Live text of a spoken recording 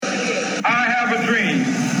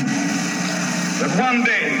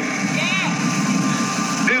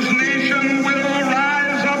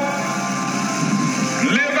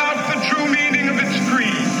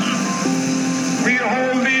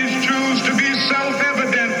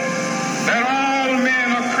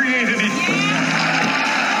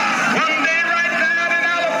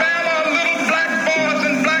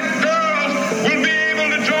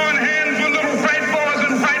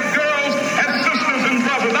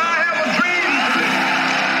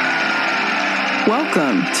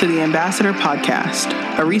Welcome to the Ambassador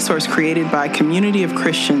Podcast, a resource created by a community of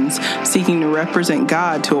Christians seeking to represent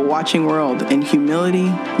God to a watching world in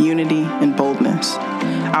humility, unity, and boldness.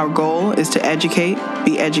 Our goal is to educate,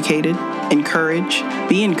 be educated, encourage,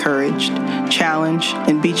 be encouraged, challenge,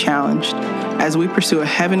 and be challenged as we pursue a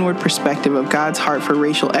heavenward perspective of God's heart for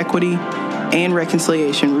racial equity and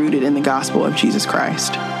reconciliation rooted in the gospel of Jesus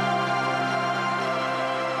Christ.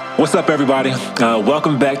 What's up, everybody?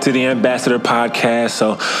 Welcome back to the Ambassador Podcast.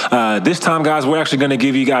 So this time, guys, we're actually going to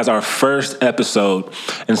give you guys our first episode.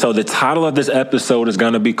 And so the title of this episode is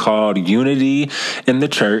going to be called Unity in the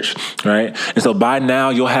Church, right? And so by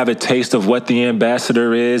now, you'll have a taste of what the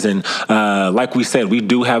Ambassador is. And like we said, we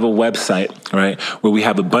do have a website, right, where we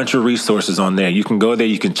have a bunch of resources on there. You can go there,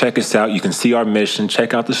 you can check us out, you can see our mission,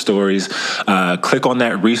 check out the stories, click on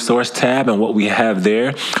that resource tab. And what we have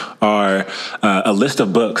there are a list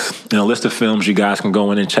of books and a list of films you guys can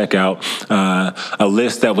go in and check out. A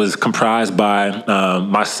list that was comprised by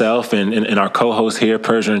myself and our co-hosts here,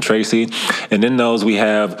 Persia and Tracy. And in those, we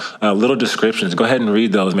have little descriptions. Go ahead and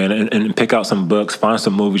read those, man, and pick out some books, find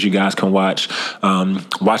some movies you guys can watch.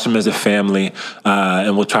 Watch them as a family,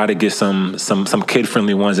 and we'll try to get some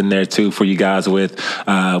kid-friendly ones in there, too, for you guys with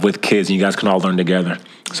kids, and you guys can all learn together.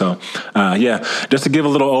 So, just to give a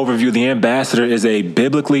little overview, the Ambassador is a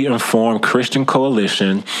biblically informed Christian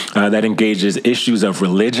coalition that engages issues of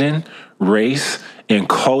religion, race, and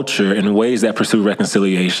culture in ways that pursue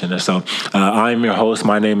reconciliation. And so I'm your host.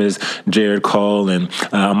 My name is Jared Cole, and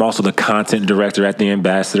I'm also the content director at the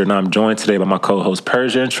Ambassador. And I'm joined today by my co-hosts,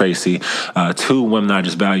 Persia and Tracy, two women I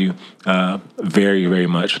just value very, very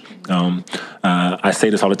much. I say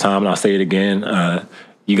this all the time, and I'll say it again.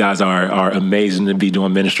 You guys are amazing to be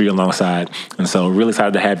doing ministry alongside. And so really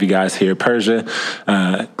excited to have you guys here. Persia,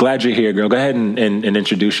 glad you're here, girl. Go ahead and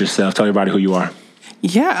introduce yourself. Tell everybody who you are.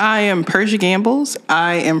 Yeah, I am Persia Gambles.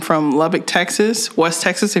 I am from Lubbock, Texas, West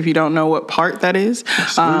Texas, if you don't know what part that is,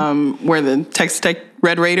 where the Texas Tech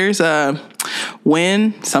Red Raiders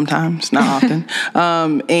win, sometimes, not often.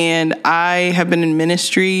 And I have been in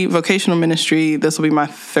ministry, vocational ministry. This will be my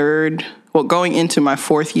going into my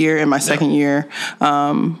fourth year and my second year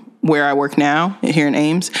where I work now here in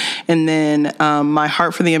Ames. And then my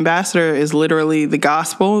heart for the Ambassador is literally the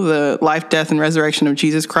gospel, the life, death, and resurrection of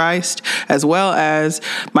Jesus Christ, as well as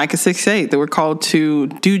Micah 6:8, that we're called to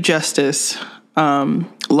do justice,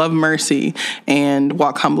 love mercy, and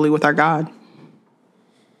walk humbly with our God.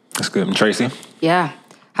 That's good. And Tracy? Yeah.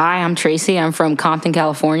 Hi, I'm Tracy. I'm from Compton,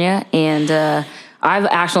 California, and I've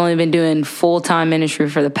actually only been doing full-time ministry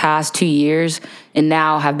for the past 2 years, and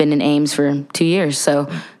now have been in Ames for 2 years. So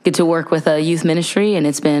get to work with a youth ministry, and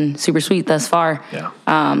it's been super sweet thus far. Yeah.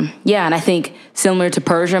 And I think similar to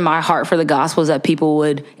Persia, my heart for the gospel is that people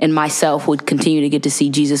would, and myself, would continue to get to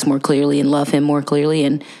see Jesus more clearly and love him more clearly,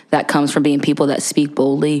 and that comes from being people that speak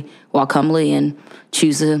boldly, walk humbly, and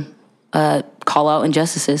choose to call out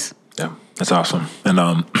injustices. Yeah, that's awesome.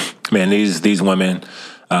 And man, these women,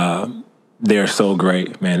 they're so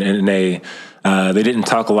great, man, and they didn't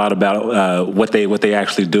talk a lot about what they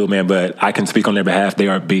actually do, man. But I can speak on their behalf. They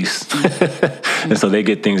are beasts, and so they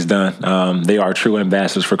get things done. They are true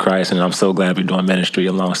ambassadors for Christ, and I'm so glad we're doing ministry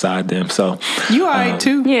alongside them. So you all right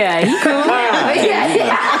too? Yeah, you cool. I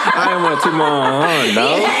ain't want too long,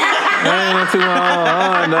 no. I ain't want too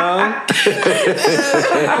long, no.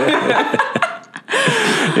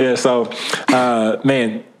 Yeah. So,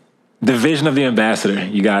 man. The vision of the Ambassador,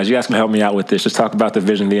 you guys can help me out with this. Just talk about the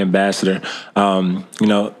vision of the Ambassador.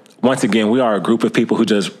 Once again, we are a group of people who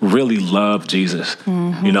just really love Jesus.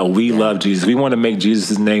 Mm-hmm. We love Jesus. We want to make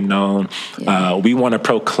Jesus' name known. Yeah. We want to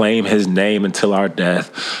proclaim his name until our death.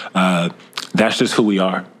 That's just who we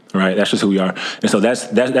are, right? That's just who we are. And so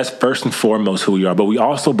that's first and foremost who we are. But we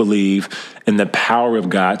also believe in the power of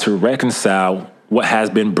God to reconcile what has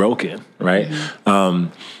been broken, right? Mm-hmm.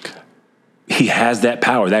 He has that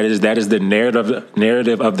power. That is the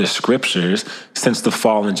narrative of the scriptures since the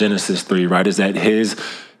fall in Genesis 3, right? Is that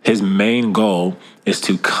his main goal is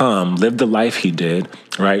to come, live the life he did,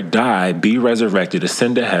 right? Die, be resurrected,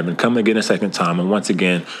 ascend to heaven, come again a second time, and once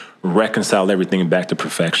again, reconcile everything back to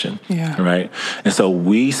perfection, right? And so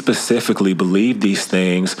we specifically believe these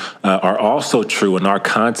things are also true in our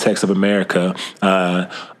context of America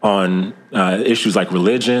on issues like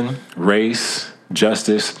religion, race,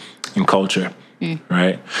 justice, and culture,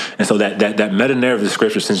 right? And so that meta-narrative of the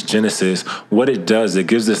scripture since Genesis, what it does, it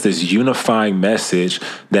gives us this unifying message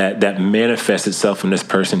that manifests itself in this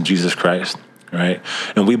person, Jesus Christ, right?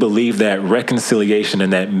 And we believe that reconciliation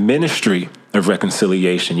and that ministry of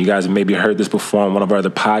reconciliation. You guys maybe heard this before on one of our other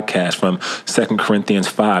podcasts from 2 Corinthians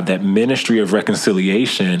 5, that ministry of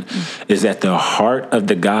reconciliation is at the heart of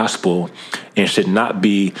the gospel and should not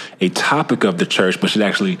be a topic of the church, but should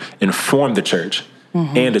actually inform the church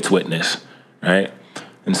and its witness, right?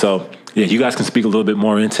 And so, yeah, you guys can speak a little bit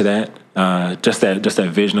more into that, just that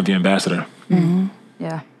vision of the ambassador.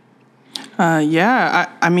 Yeah.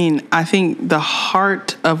 I mean, I think the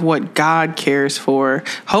heart of what God cares for,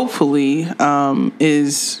 hopefully,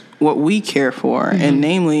 is what we care for, and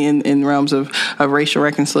namely in realms of racial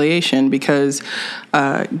reconciliation, because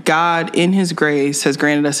God, in his grace, has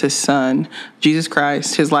granted us his son, Jesus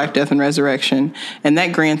Christ, his life, death, and resurrection, and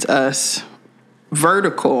that grants us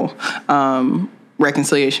vertical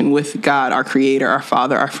reconciliation with God, our creator, our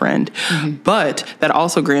father, our friend. But that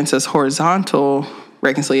also grants us horizontal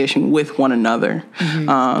reconciliation with one another.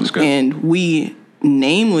 And we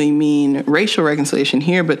namely mean racial reconciliation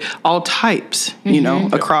here, but all types, you know,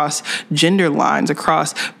 across gender lines,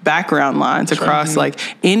 across background lines, across like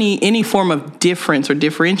any form of difference or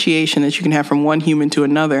differentiation that you can have from one human to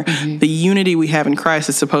another. The unity we have in Christ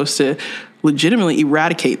is supposed to legitimately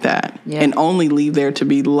eradicate that and only leave there to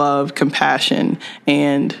be love, compassion,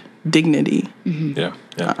 and dignity.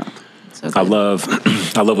 I love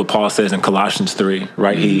what Paul says in Colossians 3,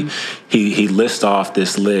 right? He lists off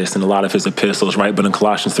this list in a lot of his epistles, right? But in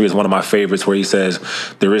Colossians 3 is one of my favorites, where he says,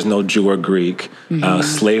 there is no Jew or Greek,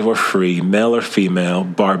 slave or free, male or female,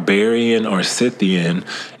 barbarian or Scythian.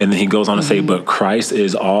 And then he goes on to say, but Christ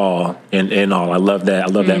is all and in all. I love that. I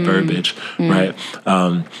love that verbiage, right?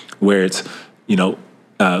 Where it's, you know,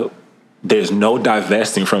 there's no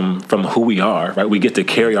divesting from who we are, right? We get to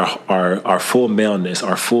carry our full maleness,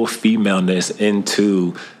 our full femaleness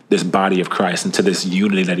into this body of Christ, into this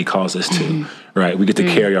unity that he calls us to, right? We get to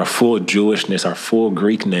carry our full Jewishness, our full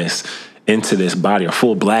Greekness into this body, our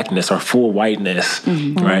full blackness, our full whiteness,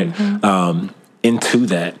 right? Into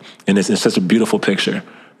that. And it's such a beautiful picture,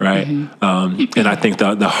 right? And I think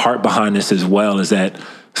the heart behind this as well is that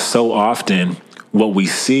so often what we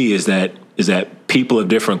see is that people of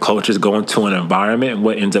different cultures go into an environment, and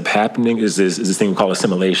what ends up happening is this thing we call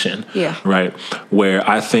assimilation, right? Where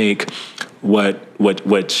I think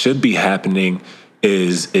what should be happening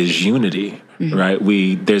is unity, right?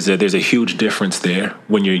 There's a huge difference there.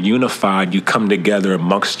 When you're unified, you come together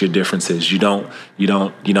amongst your differences. You don't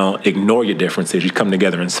ignore your differences. You come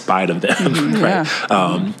together in spite of them,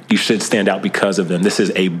 right? You should stand out because of them. This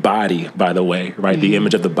is a body, by the way, right? The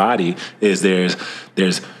image of the body is there's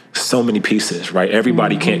so many pieces, right?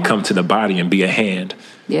 Everybody can't come to the body and be a hand.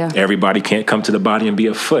 Everybody can't come to the body and be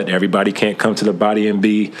a foot. Everybody can't come to the body and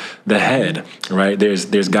be the head, right?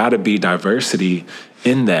 There's got to be diversity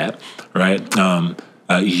in that, right?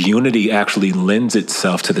 Unity actually lends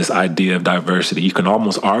itself to this idea of diversity. You can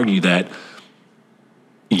almost argue that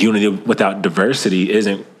unity without diversity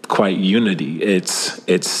isn't quite unity.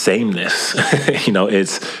 It's sameness. You know,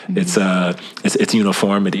 it's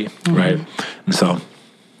uniformity, right? And so.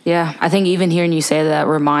 Yeah, I think even hearing you say that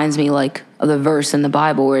reminds me like of the verse in the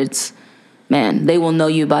Bible where it's, man, they will know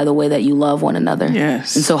you by the way that you love one another.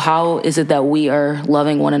 Yes. And so how is it that we are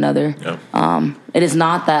loving one another? It is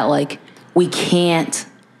not that like we can't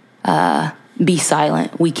be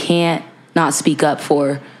silent. We can't not speak up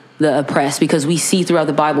for the oppressed, because we see throughout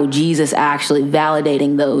the Bible Jesus actually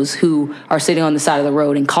validating those who are sitting on the side of the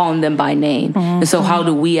road and calling them by name. And so how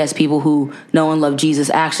do we as people who know and love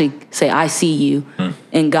Jesus actually say, I see you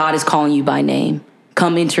and God is calling you by name?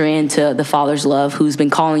 Come enter into the Father's love, who's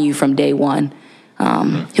been calling you from day one,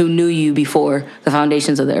 who knew you before the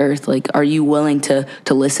foundations of the earth. Like, are you willing to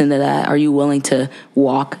listen to that? Are you willing to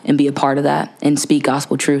walk and be a part of that and speak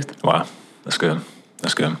gospel truth? Wow, that's good.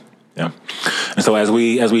 That's good. Yeah. And so as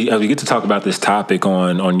we get to talk about this topic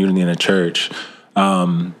on unity in the church,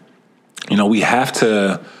 you know, we have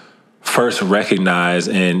to first recognize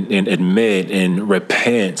and admit and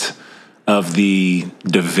repent of the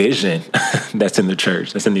division that's in the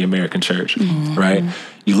church, that's in the American church, right?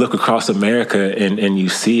 You look across America and you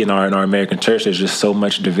see in our American church, there's just so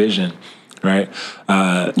much division, right?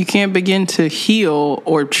 You can't begin to heal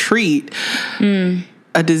or treat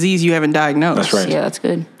a disease you haven't diagnosed. That's right. Yeah, that's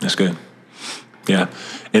good. That's good. Yeah.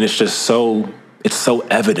 And it's just so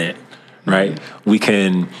evident, right? We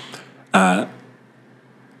can,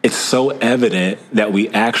 it's so evident that we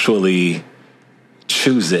actually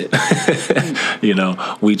choose it. You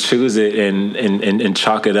know, we choose it and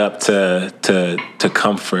chalk it up to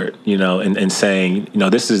comfort, you know, and saying, you know,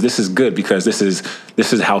 this is good because this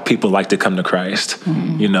is how people like to come to Christ.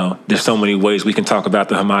 You know, there's so many ways we can talk about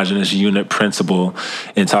the homogeneous unit principle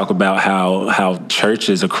and talk about how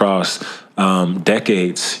churches across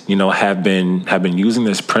decades, have been using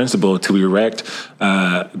this principle to erect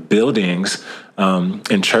buildings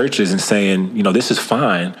in churches and saying, this is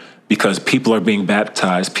fine because people are being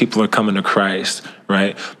baptized, people are coming to Christ,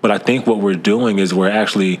 right? But I think what we're doing is we're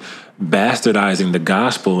actually bastardizing the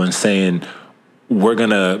gospel and saying we're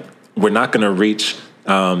not gonna reach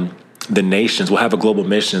the nations. We'll have a global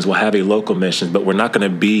missions, we'll have a local missions, but we're not going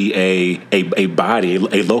to be a body,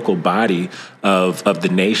 a local body of the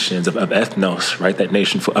nations, of ethnos, right? That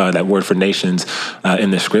nation, that word for nations in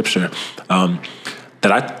the scripture,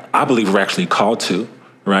 that I believe we're actually called to,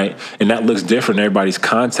 right? And that looks different in everybody's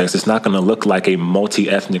context. It's not going to look like a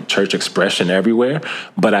multi-ethnic church expression everywhere,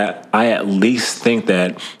 but I at least think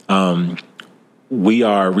that we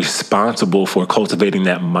are responsible for cultivating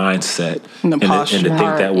that mindset and to think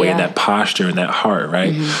that way, and that posture and that heart,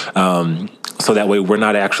 right? So that way we're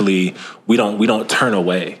not actually, we don't turn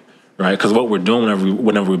away, right? Because what we're doing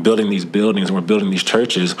whenever we're building these buildings and we're building these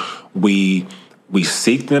churches, we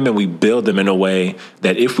seek them and we build them in a way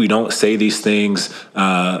that if we don't say these things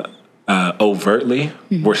overtly,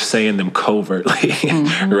 we're saying them covertly,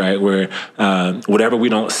 right? Where whatever we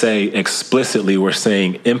don't say explicitly, we're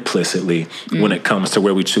saying implicitly when it comes to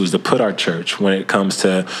where we choose to put our church, when it comes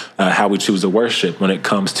to how we choose to worship, when it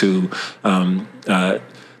comes to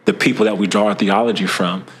the people that we draw our theology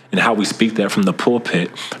from and how we speak that from the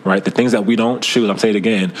pulpit, right? The things that we don't choose, I'm saying it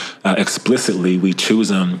again, explicitly, we choose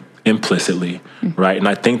them implicitly, right? And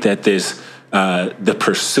I think that the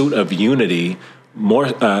pursuit of unity, more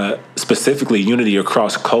specifically unity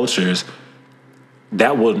across cultures,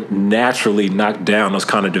 that will naturally knock down those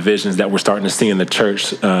kind of divisions that we're starting to see in the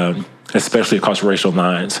church, especially across racial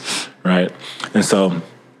lines, right? And so,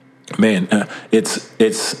 man,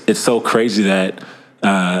 it's so crazy that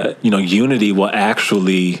unity will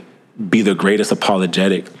actually be the greatest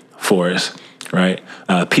apologetic for us. Right?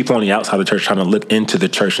 People on the outside of the church trying to look into the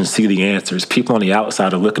church and see the answers. People on the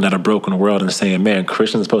outside are looking at a broken world and saying, man,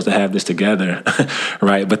 Christians are supposed to have this together,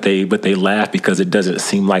 right? But they laugh because it doesn't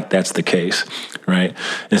seem like that's the case, right?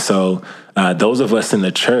 And so those of us in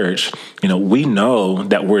the church, we know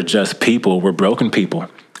that we're just people. We're broken people.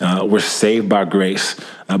 We're saved by grace.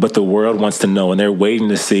 But the world wants to know, and they're waiting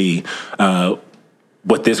to see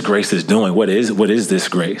what this grace is doing. What is this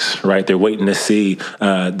grace, right? They're waiting to see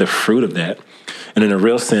the fruit of that. And in a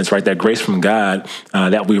real sense, right, that grace from God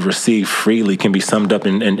that we've received freely can be summed up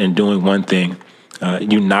in doing one thing,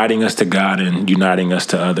 uniting us to God and uniting us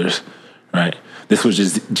to others, right? This was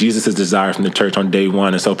just Jesus' desire from the church on day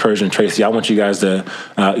one. And so Persia and Tracy, I want you guys to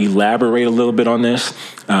elaborate a little bit on this,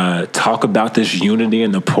 talk about this unity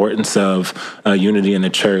and the importance of unity in the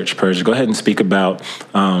church. Persia, go ahead and speak about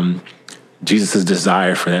Jesus'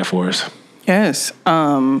 desire for that for us. Yes.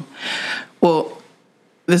 Well,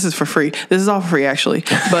 this is for free. This is all for free, actually.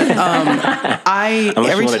 But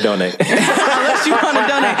unless you want to donate. Unless you want to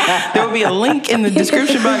donate, there will be a link in the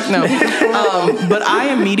description box. No, but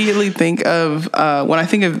I immediately think of when I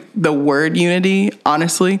think of the word unity.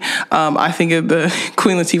 Honestly, I think of the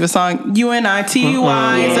Queen Latifah song "UNITY."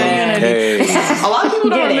 Unity. A lot of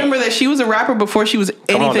people don't remember that she was a rapper before she was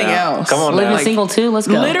anything else. Come on, living single too. Let's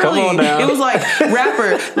go. Literally, it was like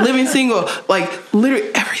rapper, living single, like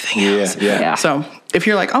literally everything else. Yeah. So if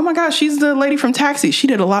you're like, oh my gosh, she's the lady from Taxi, she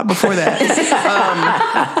did a lot before that.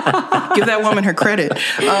 Give that woman her credit.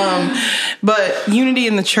 But unity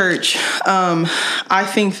in the church, I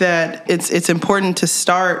think that it's important to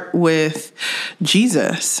start with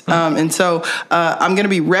Jesus. And so I'm going to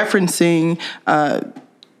be referencing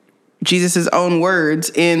Jesus' own words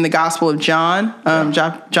in the Gospel of John,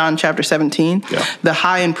 John chapter 17, the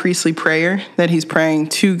high and priestly prayer that he's praying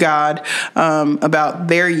to God about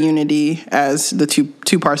their unity as the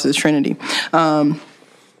two parts of the Trinity.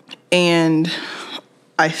 And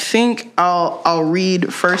I think I'll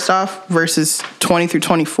read first off verses 20 through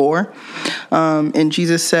 24. And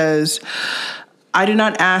Jesus says, I do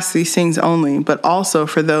not ask these things only, but also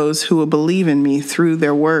for those who will believe in me through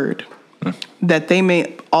their word, that they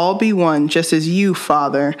may all be one, just as you,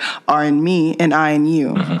 Father, are in me and I in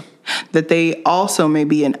you, that they also may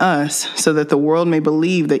be in us, so that the world may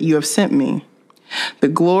believe that you have sent me. The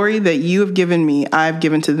glory that you have given me, I have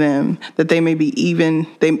given to them, that they may be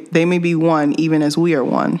they may be one, even as we are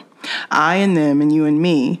one. I and them and you and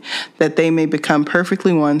me, that they may become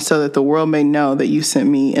perfectly one, so that the world may know that you sent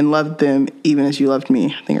me and loved them even as you loved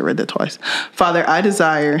me. I think I read that twice. Father, I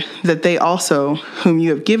desire that they also, whom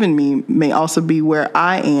you have given me, may also be where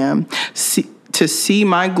I am, to see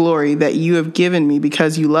my glory that you have given me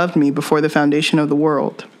because you loved me before the foundation of the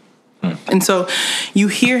world. And so you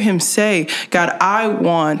hear him say, God, I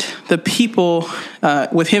want the people,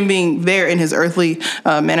 with him being there in his earthly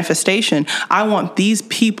manifestation, I want these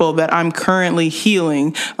people that I'm currently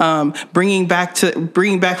healing, bringing back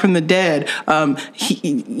from the dead,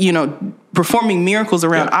 performing miracles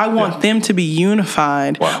around. I want them to be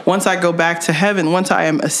unified. Wow. Once I go back to heaven, once I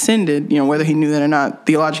am ascended, whether he knew that or not,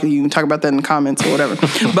 theologically, you can talk about that in the comments or whatever.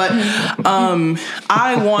 But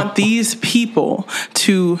I want these people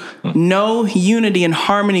to know unity and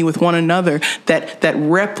harmony with one another that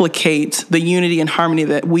replicates the unity and harmony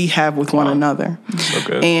that we have with one another.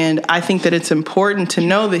 Okay. And I think that it's important to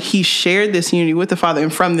know that he shared this unity with the Father.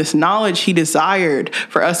 And from this knowledge, he desired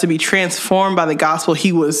for us to be transformed by the gospel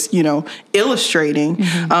he was, illustrating,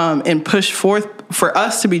 and push forth for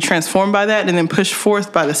us to be transformed by that and then push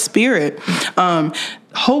forth by the Spirit,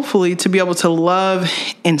 hopefully to be able to love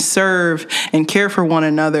and serve and care for one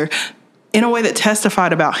another in a way that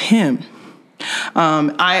testified about him.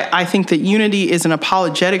 I think that unity is an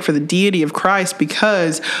apologetic for the deity of Christ,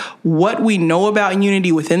 because what we know about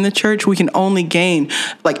unity within the church, we can only gain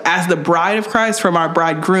as the bride of Christ from our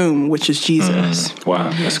bridegroom, which is Jesus.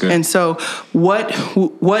 Wow, that's good. And so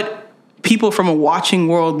what people from a watching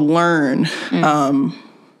world learn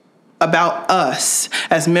about us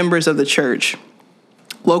as members of the church,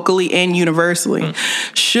 locally and universally,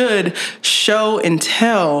 should show and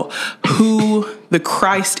tell who the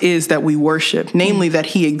Christ is that we worship, namely that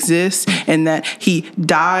he exists and that he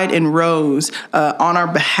died and rose on our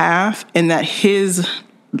behalf, and that his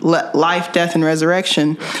life, death, and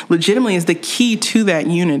resurrection legitimately is the key to that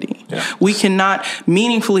unity. Yeah. We cannot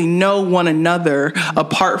meaningfully know one another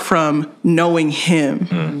apart from knowing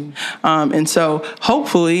him. And so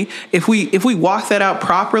hopefully if we walk that out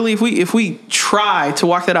properly, if we try to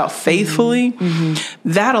walk that out faithfully,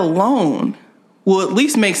 that alone will at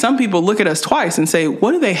least make some people look at us twice and say,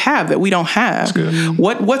 what do they have that we don't have?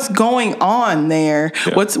 What's going on there?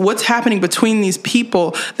 Yeah. What's happening between these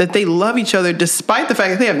people that they love each other despite the fact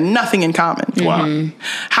that they have nothing in common? Wow.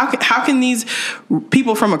 How can these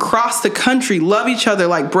people from across the country love each other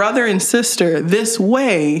like brother and sister this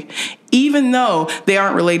way, even though they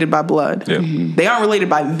aren't related by blood? Yeah. They aren't related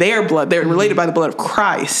by their blood. They're related by the blood of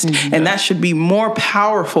Christ. And that should be more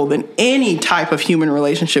powerful than any type of human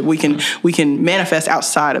relationship we can manifest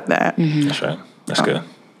outside of that. That's right. That's good.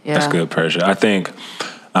 Yeah. That's good, Persia. I think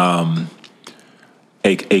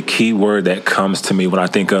a key word that comes to me when I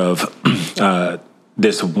think of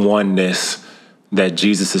this oneness that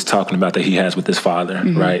Jesus is talking about that he has with his Father,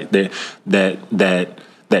 right?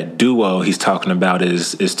 That duo he's talking about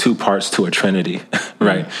is two parts to a Trinity,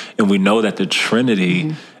 right? And we know that the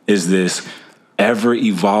Trinity is this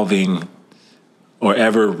ever-evolving or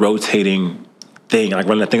ever-rotating thing. Like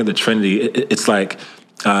when I think of the Trinity, it's like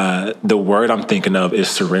the word I'm thinking of is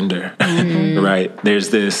surrender, right? There's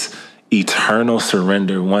this eternal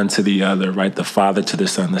surrender, one to the other, right? The Father to the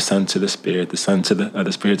Son to the Spirit, the Son to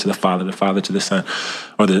the Spirit to the Father to the Son,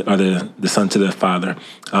 or the Son to the Father.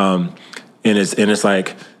 And it's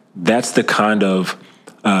like, that's the kind of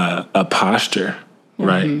a posture,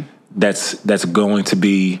 right? That's going to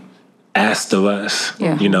be asked of us.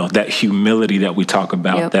 Yeah. That humility that we talk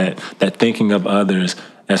about, that thinking of others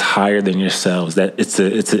as higher than yourselves. That it's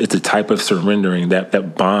a type of surrendering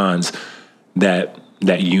that bonds that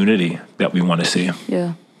unity that we want to see.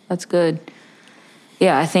 Yeah, that's good.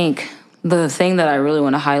 Yeah, I think the thing that I really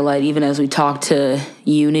want to highlight, even as we talk to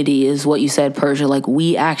unity, is what you said, Persia. Like,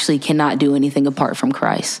 we actually cannot do anything apart from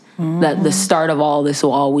Christ. That the start of all this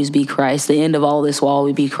will always be Christ. The end of all this will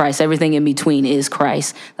always be Christ. Everything in between is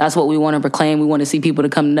Christ. That's what we want to proclaim. We want to see people to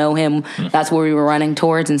come to know him. That's where we were running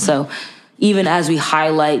towards. And so even as we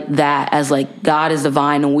highlight that as like God is the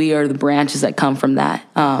vine and we are the branches that come from that,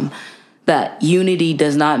 that unity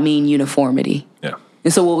does not mean uniformity. Yeah.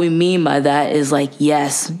 And so what we mean by that is like,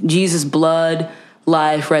 yes, Jesus' blood,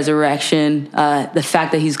 life, resurrection, the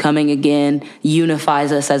fact that he's coming again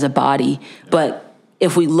unifies us as a body. But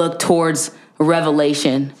if we look towards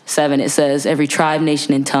Revelation 7, it says every tribe,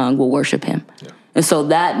 nation, and tongue will worship him. Yeah. And so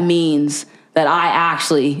that means that I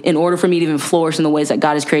actually, in order for me to even flourish in the ways that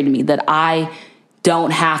God has created me, that I don't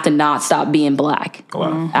have to not stop being black.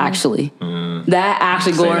 Wow. Actually. That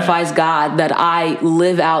actually glorifies God, that I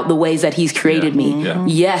live out the ways that he's created me. Yeah.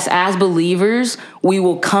 Yes, as believers, we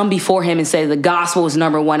will come before him and say the gospel is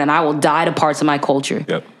number one and I will die to parts of my culture.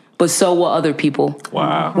 Yep. But so will other people.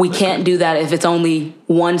 Wow. We can't do that if it's only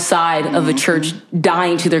one side of a church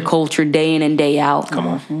dying to their culture day in and day out. Come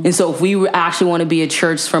on. And so if we actually want to be a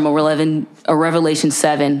church from a Revelation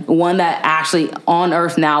 7, one that actually on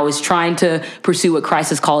earth now is trying to pursue what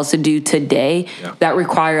Christ has called us to do today, that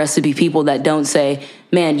require us to be people that don't say,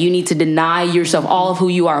 man, you need to deny yourself, all of who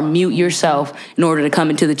you are, mute yourself in order to come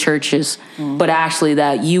into the churches, but actually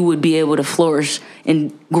that you would be able to flourish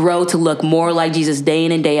and grow to look more like Jesus day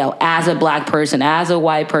in and day out as a black person, as a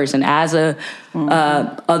white person, as a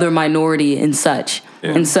other minority and such.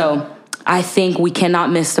 Yeah. And so I think we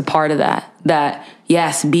cannot miss the part of that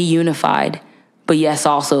yes, be unified, but yes,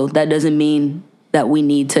 also that doesn't mean that we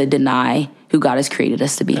need to deny who God has created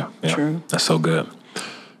us to be. Yeah. True. That's so good.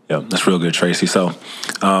 Yeah, that's real good, Tracy. So,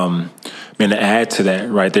 man, to add to that,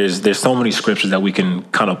 right, there's so many scriptures that we can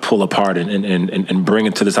kind of pull apart and bring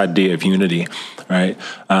into this idea of unity, right?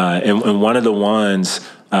 And one of the ones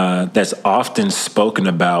that's often spoken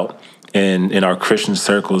about in our Christian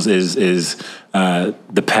circles is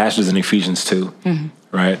the passages in Ephesians 2,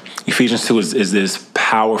 right? Ephesians 2 is this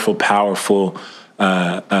powerful part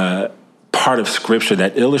of scripture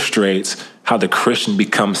that illustrates how the Christian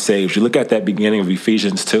becomes saved. You look at that beginning of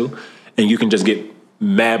Ephesians 2, and you can just get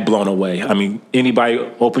mad blown away. I mean, anybody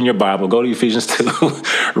open your Bible, go to Ephesians 2,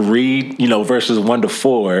 read, verses 1 to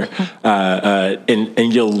 4,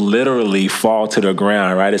 and you'll literally fall to the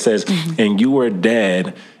ground, right? It says, and you were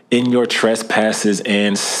dead in your trespasses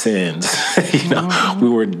and sins. We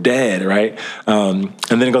were dead, right? And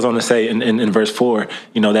then it goes on to say in verse 4,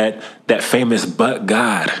 that famous but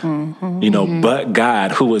God, but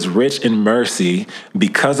God, who was rich in mercy,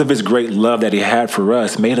 because of his great love that he had for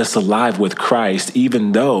us, made us alive with Christ,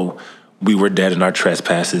 even though we were dead in our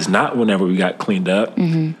trespasses, not whenever we got cleaned up,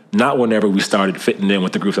 not whenever we started fitting in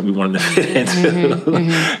with the group that we wanted to fit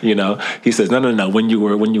into. He says, no. When you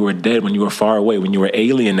were dead, when you were far away, when you were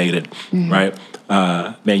alienated, right?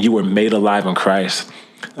 Man, you were made alive in Christ.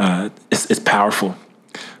 It's powerful.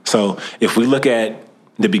 So if we look at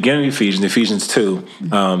the beginning of Ephesians 2,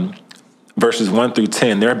 verses 1 through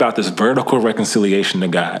 10, they're about this vertical reconciliation to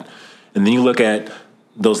God. And then you look at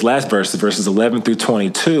those last verses 11 through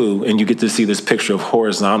 22, and you get to see this picture of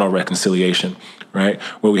horizontal reconciliation, right?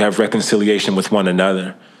 Where we have reconciliation with one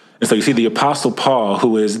another. And so you see the Apostle Paul,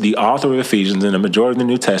 who is the author of Ephesians and the majority of the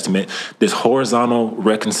New Testament, this horizontal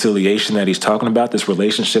reconciliation that he's talking about, this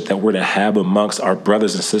relationship that we're to have amongst our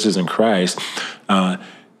brothers and sisters in Christ.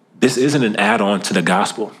 This isn't an add-on to the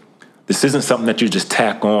gospel. This isn't something that you just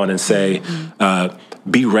tack on and say,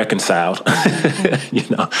 be reconciled.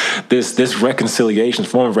 This reconciliation,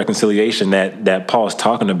 form of reconciliation that Paul's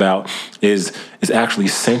talking about is actually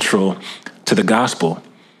central to the gospel,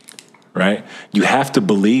 right? You have to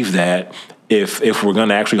believe that if we're going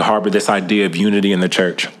to actually harbor this idea of unity in the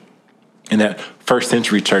church. In that first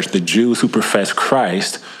century church, the Jews who professed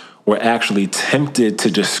Christ were actually tempted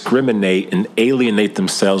to discriminate and alienate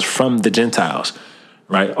themselves from the Gentiles.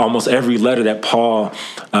 Right, almost every letter that Paul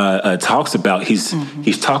talks about, he's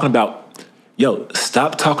talking about,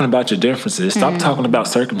 stop talking about your differences, stop talking about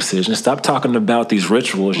circumcision, stop talking about these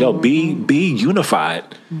rituals. Be unified,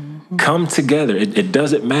 come together. It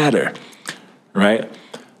doesn't matter, right?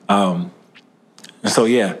 And so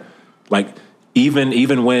like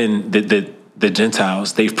even when the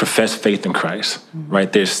Gentiles, they've professed faith in Christ,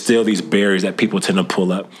 right? There's still these barriers that people tend to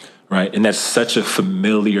pull up. Right. And that's such a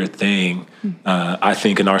familiar thing, I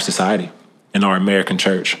think, in our society, in our American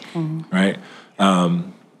church. Right.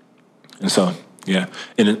 And so,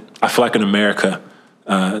 and I feel like in America,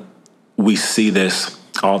 we see this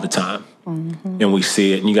all the time and we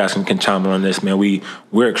see it. And you guys can chime in on this, man.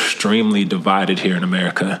 We're extremely divided here in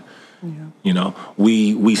America. Yeah.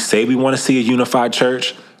 We say we want to see a unified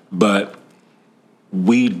church, but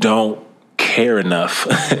we don't care enough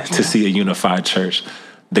to see a unified church.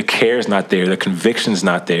 The care is not there. The conviction's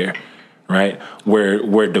not there, right?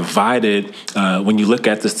 We're divided. When you look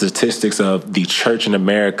at the statistics of the church in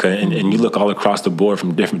America and you look all across the board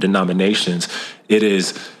from different denominations, it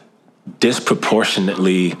is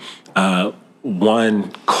disproportionately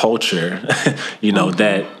one culture,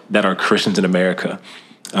 that are Christians in America.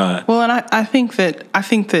 Well, and I think that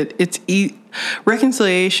it's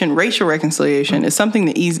reconciliation, racial reconciliation is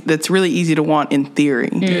something that's really easy to want in theory.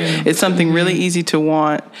 It's something really easy to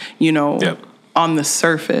want, on the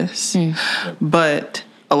surface. But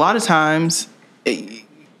a lot of times, at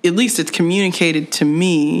least it's communicated to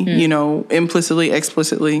me, implicitly,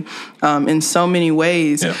 explicitly, in so many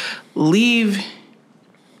ways. Bring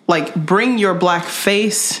your black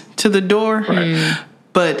face to the door,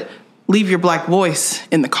 but leave your black voice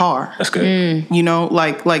in the car. That's good.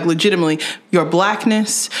 Like legitimately, your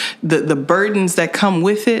blackness, the burdens that come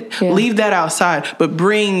with it, leave that outside, but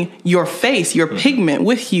bring your face, your pigment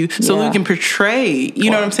with you so that we can portray,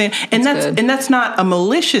 you know what I'm saying? And that's not a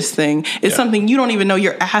malicious thing. It's something you don't even know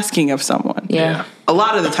you're asking of someone. Yeah. A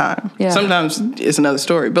lot of the time. Yeah. Sometimes it's another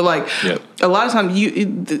story. But like a lot of times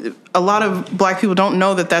a lot of Black people don't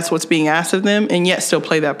know that that's what's being asked of them and yet still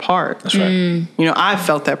play that part. That's right. You know, I've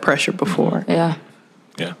felt that pressure before. Yeah.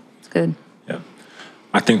 Yeah. It's good. Yeah.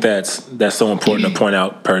 I think that's so important to point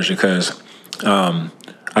out, Persia, because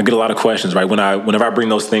I get a lot of questions, right? Whenever I bring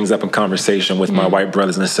those things up in conversation with my white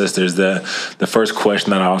brothers and sisters, the first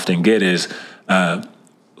question that I often get is,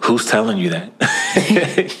 who's telling you that?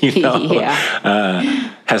 You know,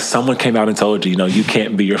 has someone came out and told you, you know, you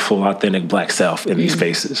can't be your full, authentic Black self in these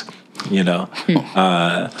spaces, you know?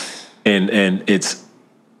 And it's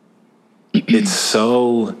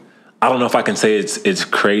so, I don't know if I can say it's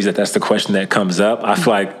crazy that that's the question that comes up. I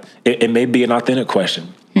feel like it may be an authentic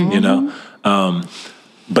question, you know?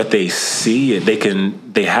 But they see it.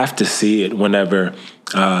 They have to see it whenever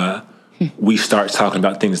we start talking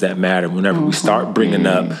about things that matter. Whenever we start bringing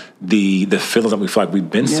up the feelings that we feel like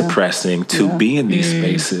we've been suppressing to be in these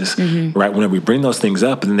spaces, right? Whenever we bring those things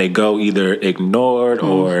up, and then they go either ignored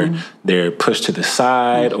or they're pushed to the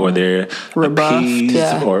side or they're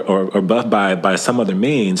appeased or buffed by some other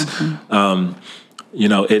means. You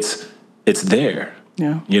know, it's there.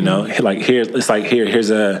 Yeah. You know, like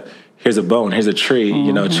here's a bone, here's a tree,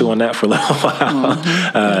 you know, chew on that for a little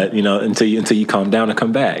while, you know, until you calm down and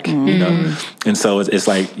come back, you know? And so it's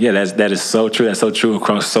like, that is so true. That's so true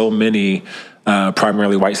across so many,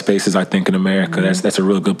 primarily white spaces, I think, in America. That's a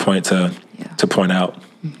real good point to point out.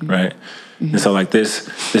 Right. And so like this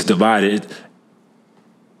divide,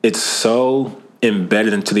 it's so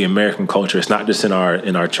embedded into the American culture. It's not just in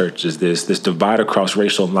our churches. This divide across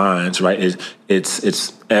racial lines, right?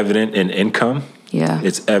 It's evident in income. Yeah.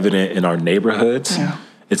 It's evident in our neighborhoods. Yeah.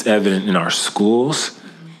 It's evident in our schools.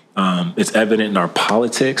 It's evident in our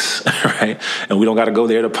politics, right? And we don't got to go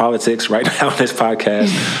there to politics right now in this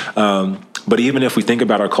podcast. But even if we think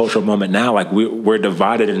about our cultural moment now, like we're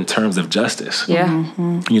divided in terms of justice. Yeah.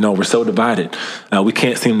 You know, we're so divided. We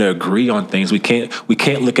can't seem to agree on things. We can't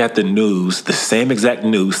look at the news, the same exact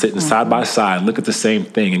news, sitting side by side, look at the same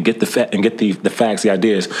thing, and get the facts, the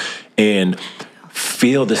ideas, and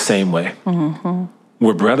feel the same way.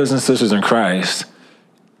 We're brothers and sisters in Christ,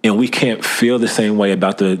 and we can't feel the same way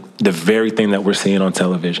about the very thing that we're seeing on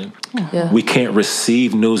television. Yeah. We can't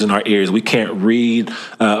receive news in our ears. We can't read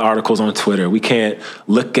articles on Twitter. We can't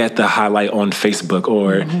look at the highlight on Facebook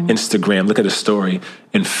or Instagram, look at a story,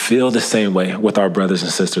 and feel the same way with our brothers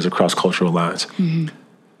and sisters across cultural lines.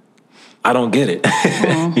 I don't get it.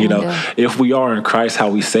 You know, if we are in Christ,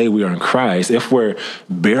 how we say we are in Christ, if we're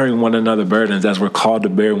bearing one another's burdens as we're called to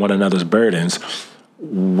bear one another's burdens,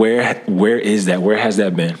 where is that? Where has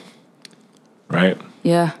that been? Right?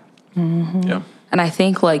 Yeah. Yeah. And I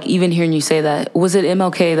think, like, even hearing you say that, was it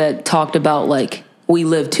MLK that talked about, like, we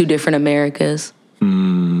live two different Americas?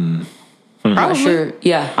 I'm not sure.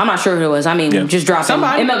 Yeah, I'm not sure who it was. I mean, just dropping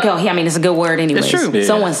somebody. MLK. I mean, it's a good word anyway. It's true. Yeah.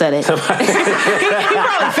 Someone said it. He probably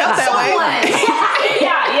felt that way.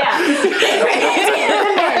 Yeah.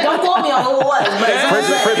 Don't quote me on who it was.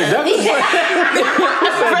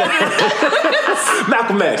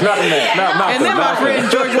 Malcolm X. And then my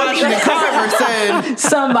friend George Washington Carver said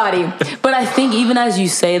somebody. But I think even as you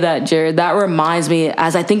say that, Jared, that reminds me,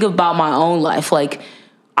 as I think about my own life, like,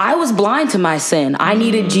 I was blind to my sin. I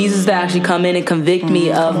needed Jesus to actually come in and convict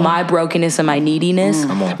me of my brokenness and my neediness.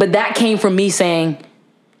 But that came from me saying,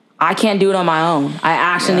 I can't do it on my own. I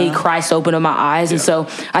actually need Christ to open up my eyes. And so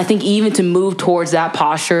I think even to move towards that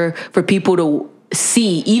posture for people to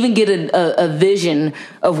see, even get a vision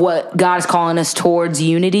of what God is calling us towards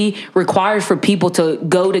unity requires for people to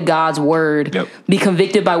go to God's word, be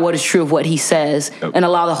convicted by what is true of what he says, and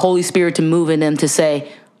allow the Holy Spirit to move in them to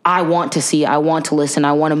say, I want to see, I want to listen,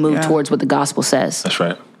 I want to move towards what the gospel says. That's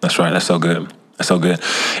right. That's so good.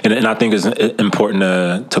 And I think it's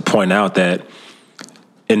important to point out that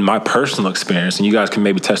in my personal experience, and you guys can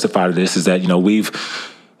maybe testify to this, is that, you know, we've,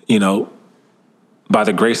 you know, by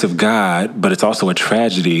the grace of God, but it's also a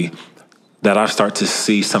tragedy that I start to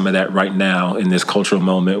see some of that right now in this cultural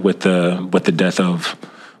moment with the death of,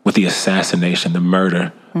 with the assassination, the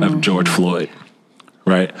murder of George Floyd,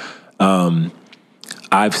 right?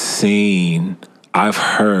 I've seen, I've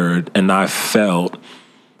heard, and I've felt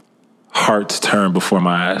hearts turn before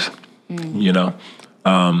my eyes, you know?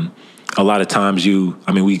 A lot of times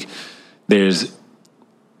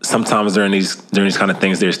sometimes during these kind of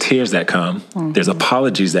things, there's tears that come, there's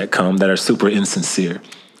apologies that come that are super insincere,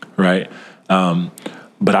 right?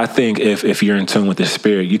 But I think if you're in tune with the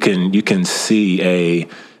Spirit, you can see a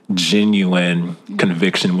genuine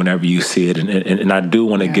conviction whenever you see it, and I do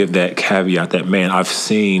want to give that caveat that, man, I've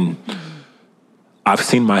seen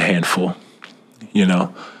my handful, you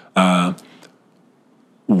know,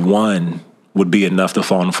 one would be enough to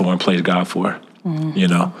fall on the floor and praise God for, you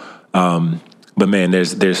know? But man,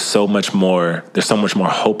 there's so much more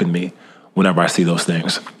hope in me whenever I see those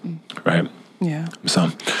things, right? Yeah. So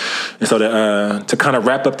to kind of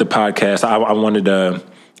wrap up the podcast, I wanted to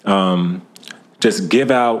just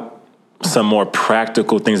give out some more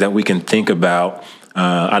practical things that we can think about.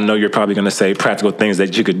 I know you're probably going to say practical things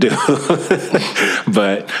that you could do,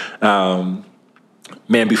 but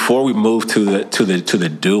man, before we move to the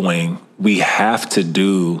doing, we have to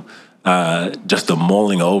do just the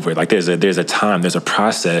mulling over. Like there's a time, there's a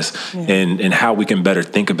process in how we can better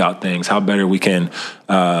think about things, how better we can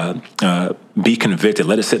be convicted.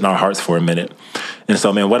 Let it sit in our hearts for a minute. And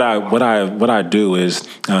so, man, what I do is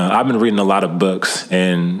I've been reading a lot of books,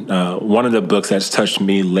 and one of the books that's touched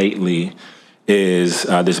me lately is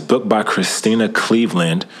this book by Christena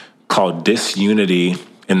Cleveland called Disunity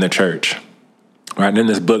in the Church. Right, and in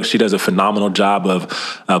this book, she does a phenomenal job of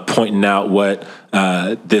pointing out what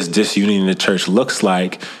this disunity in the church looks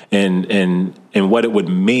like, and what it would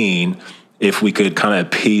mean if we could kind of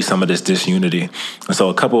appease some of this disunity. And so,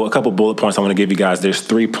 a couple bullet points I want to give you guys. There's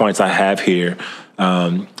 3 points I have here.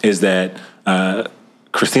 Is that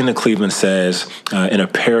Christena Cleveland says in a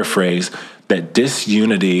paraphrase that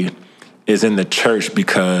disunity is in the church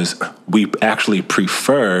because we actually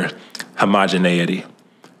prefer homogeneity,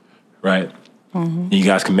 right? Mm-hmm. You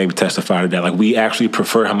guys can maybe testify to that. Like we actually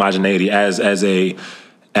prefer homogeneity as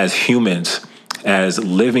humans, as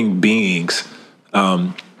living beings.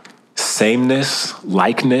 Sameness,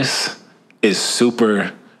 likeness is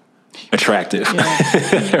super attractive,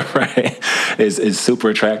 right? It's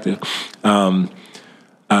super attractive.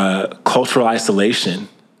 Cultural isolation.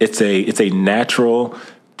 It's a natural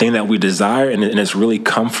thing that we desire, and it's really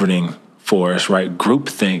comforting for us, right?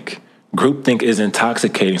 Groupthink is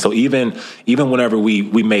intoxicating. So even whenever we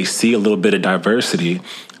may see a little bit of diversity,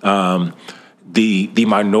 the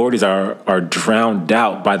minorities are drowned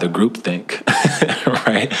out by the groupthink,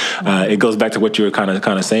 right? It goes back to what you were kind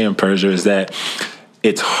of saying, Persia, is that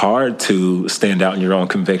it's hard to stand out in your own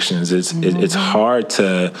convictions. It's hard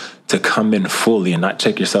to come in fully and not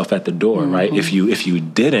check yourself at the door, right? If you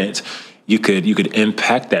didn't, you could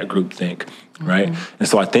impact that groupthink, right? And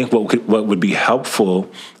so I think what would be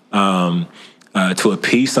helpful to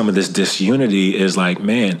appease some of this disunity is like,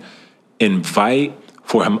 man, invite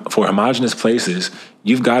for homogenous places.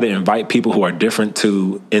 You've got to invite people who are different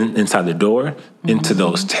inside the door, into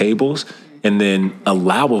those tables, and then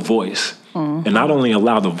allow a voice. And not only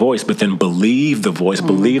allow the voice, but then believe the voice,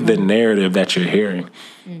 believe the narrative that you're hearing,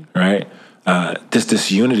 right? This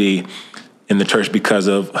disunity in the church because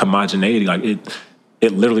of homogeneity, like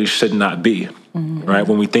it literally should not be. Right?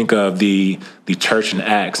 When we think of the church in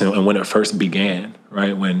Acts and when it first began,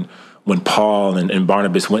 right? When Paul and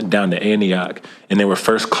Barnabas went down to Antioch and they were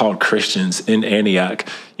first called Christians in Antioch,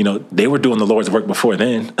 they were doing the Lord's work before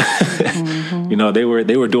then. They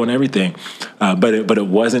were doing everything. But it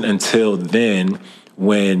wasn't until then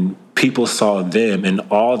when people saw them in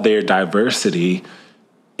all their diversity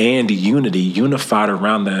and unity unified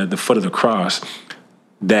around the foot of the cross,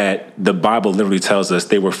 that the Bible literally tells us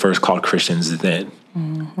they were first called Christians then.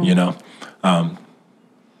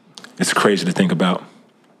 It's crazy to think about.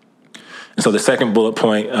 And so the second bullet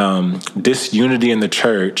point, disunity in the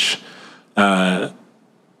church,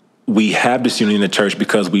 we have disunity in the church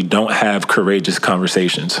because we don't have courageous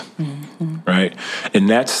conversations, right? And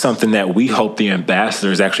that's something that we hope the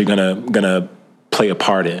ambassador is actually gonna play a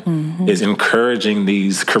part in, is encouraging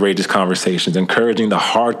these courageous conversations, encouraging the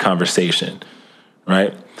hard conversation,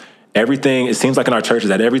 right? It seems like in our churches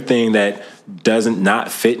that everything that doesn't not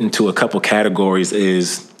fit into a couple categories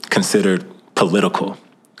is considered political.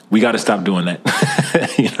 We got to stop doing that.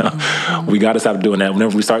 We got to stop doing that.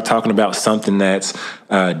 Whenever we start talking about something that's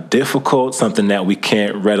difficult, something that we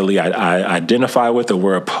can't readily identify with or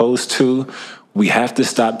we're opposed to, we have to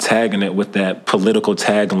stop tagging it with that political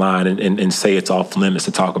tagline and say it's off limits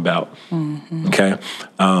to talk about. Okay?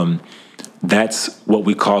 That's what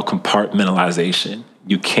we call compartmentalization.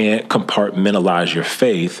 You can't compartmentalize your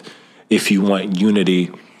faith if you want unity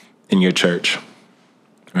in your church,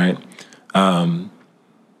 right? And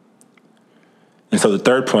so the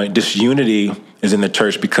third point, disunity is in the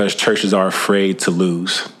church because churches are afraid to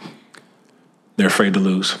lose. They're afraid to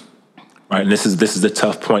lose, right? And this is the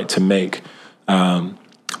tough point to make,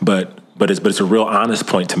 but it's a real honest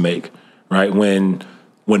point to make, right? When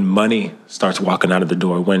money starts walking out of the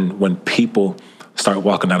door, when people start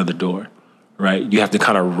walking out of the door, right? You have to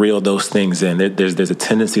kind of reel those things in. There's a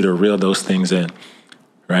tendency to reel those things in,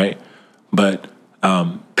 right? But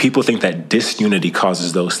people think that disunity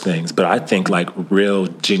causes those things. But I think like real,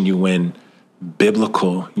 genuine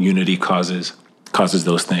biblical unity causes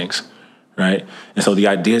those things, right? And so the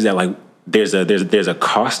idea is that like there's a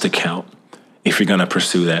cost to count if you're going to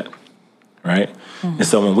pursue that, right? Mm-hmm. And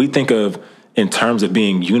so when we think of in terms of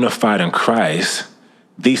being unified in Christ,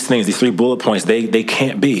 these things, these 3 bullet points, they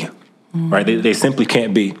can't be, right? They simply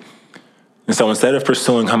can't be. And so instead of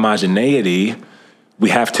pursuing homogeneity, we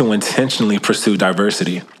have to intentionally pursue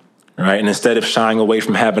diversity, right? And instead of shying away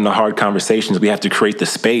from having the hard conversations, we have to create the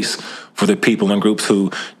space for the people and groups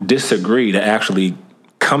who disagree to actually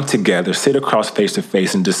come together, sit across face to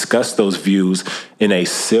face, and discuss those views in a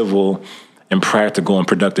civil and practical and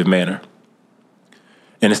productive manner.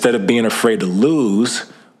 And instead of being afraid to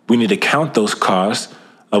lose, we need to count those costs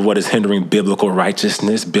of what is hindering biblical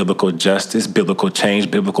righteousness, biblical justice, biblical change,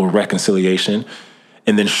 biblical reconciliation,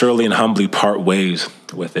 and then surely and humbly part ways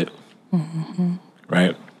with it,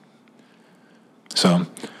 right? So,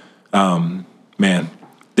 man,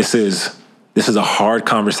 this is a hard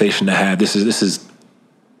conversation to have. This is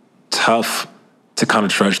tough to kind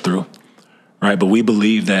of trudge through, right? But we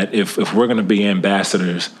believe that if we're going to be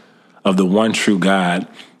ambassadors of the one true God,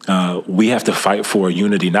 we have to fight for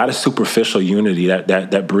unity, not a superficial unity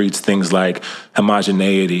that breeds things like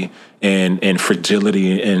homogeneity and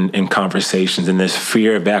fragility in conversations and this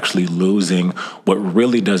fear of actually losing what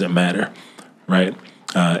really doesn't matter, right?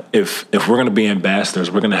 If we're going to be ambassadors,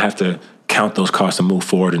 we're going to have to count those costs and move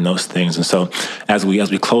forward in those things. And so as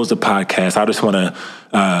we close the podcast, I just want to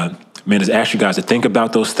just ask you guys to think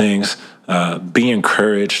about those things, be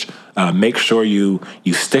encouraged, make sure you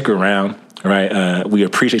stick around. Right. We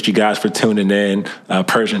appreciate you guys for tuning in.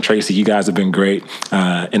 Persia and Tracy, you guys have been great.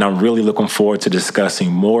 And I'm really looking forward to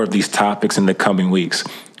discussing more of these topics in the coming weeks.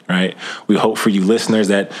 Right. We hope for you listeners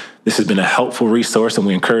that this has been a helpful resource, and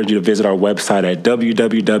we encourage you to visit our website at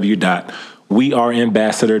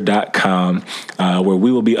www.weareambassador.com, where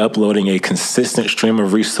we will be uploading a consistent stream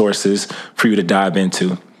of resources for you to dive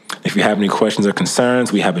into. If you have any questions or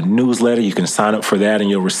concerns, we have a newsletter. You can sign up for that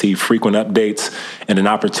and you'll receive frequent updates and an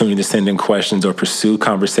opportunity to send in questions or pursue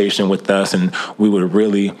conversation with us. And we would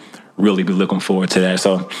really, really be looking forward to that.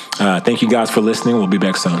 So thank you guys for listening. We'll be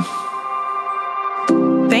back soon.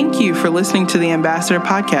 Thank you for listening to the Ambassador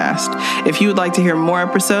Podcast. If you would like to hear more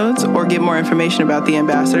episodes or get more information about the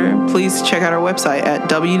Ambassador, please check out our website at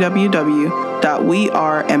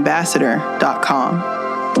www.weareambassador.com.